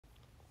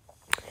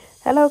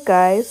Hello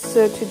guys,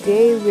 so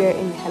today we are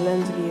in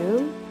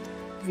Helensvale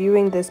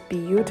viewing this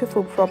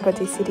beautiful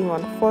property sitting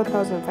on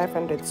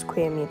 4,500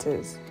 square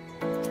meters.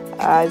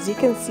 As you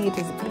can see, it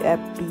is a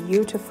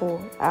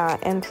beautiful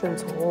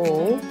entrance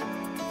hall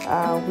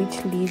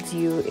which leads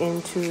you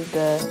into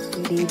the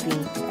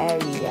living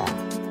area.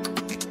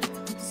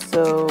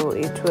 So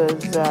it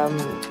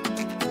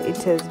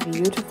has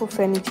beautiful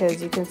furniture,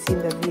 as you can see in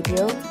the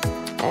video,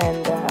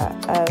 and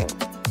a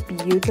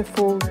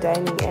beautiful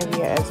dining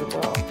area as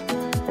well.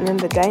 And then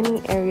the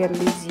dining area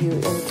leads you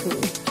into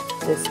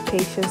the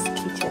spacious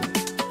kitchen.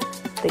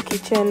 The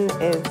kitchen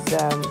is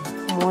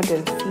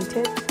modern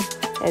fitted,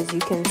 as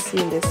you can see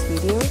in this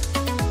video,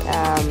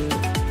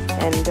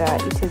 and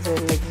it is a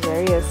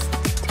luxurious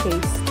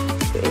taste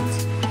to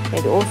it.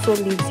 It also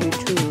leads you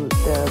to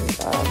the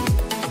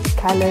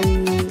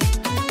calorie.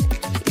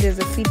 It is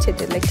a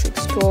fitted electric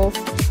stove,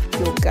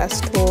 your gas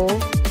stove,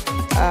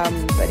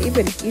 but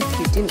even if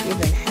you didn't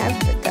even have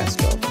the gas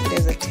stove, it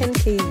has a 10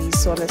 kV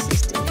solar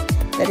system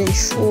that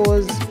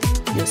ensures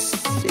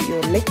your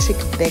electric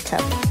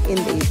backup in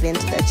the event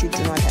that you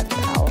do not have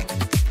power.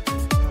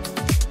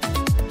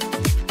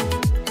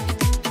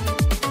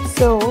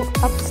 So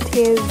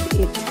upstairs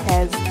it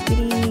has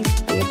 3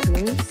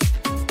 bedrooms,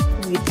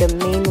 with the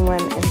main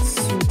one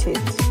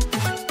unsuited.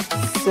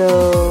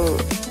 So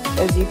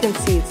as you can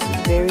see,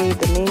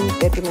 the main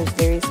bedroom is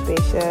very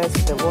spacious,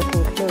 the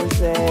walk-in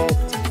closet,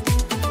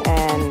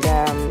 and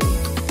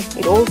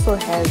it also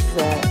has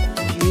a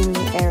gym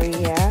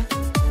area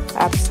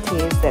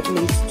upstairs that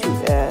leads to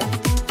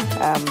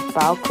a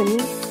balcony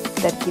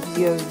that gives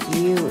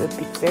you a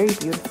very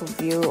beautiful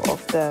view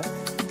of the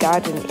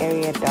garden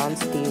area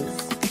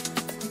downstairs.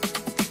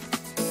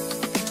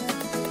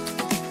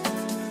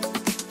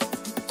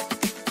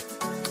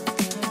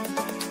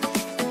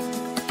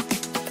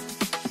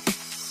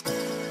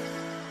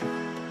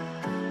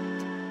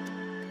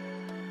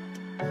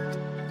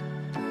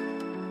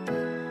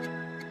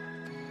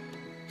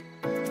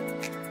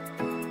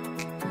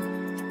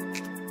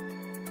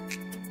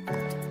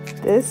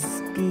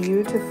 This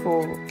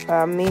beautiful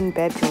main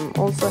bedroom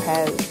also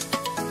has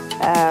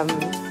a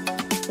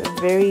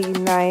very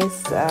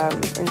nice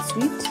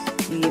ensuite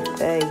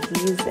with a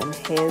his and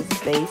hers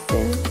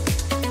basin.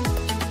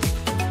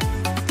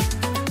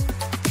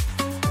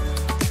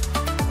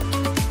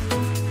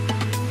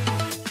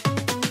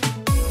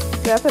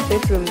 The other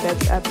bedroom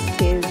that's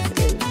upstairs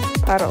is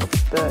part of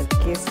the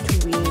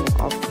guest wing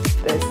of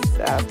this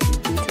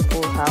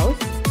beautiful house.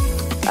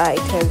 It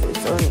has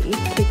its own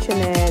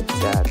kitchenette,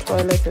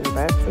 toilet and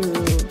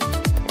bathroom,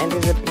 and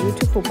there's a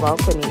beautiful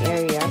balcony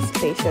area,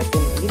 spacious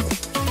indeed,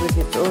 with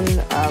its own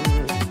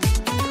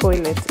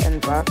toilet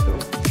and bathroom.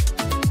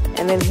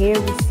 And then here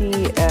we see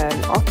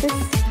an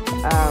office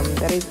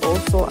that is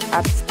also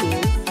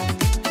upstairs,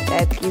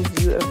 that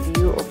gives you a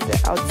view of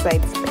the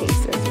outside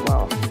space as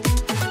well.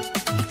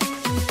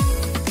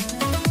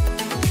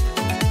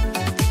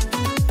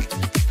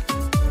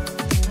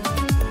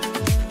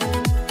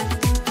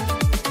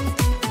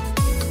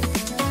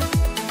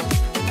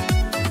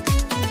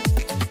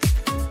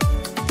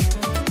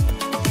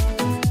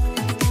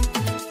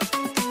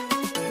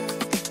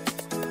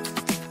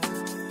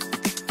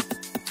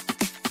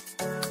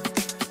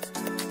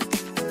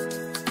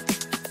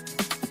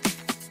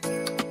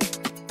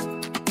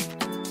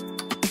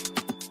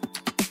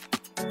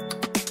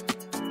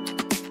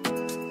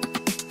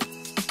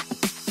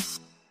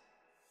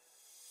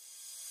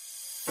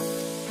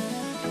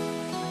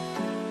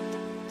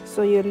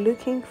 So you're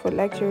looking for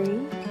luxury,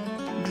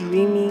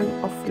 dreaming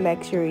of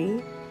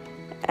luxury,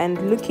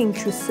 and looking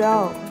to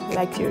sell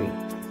luxury.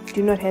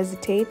 Do not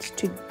hesitate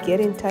to get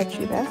in touch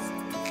with us,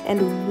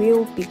 and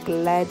we'll be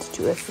glad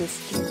to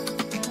assist you.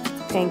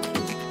 Thank you.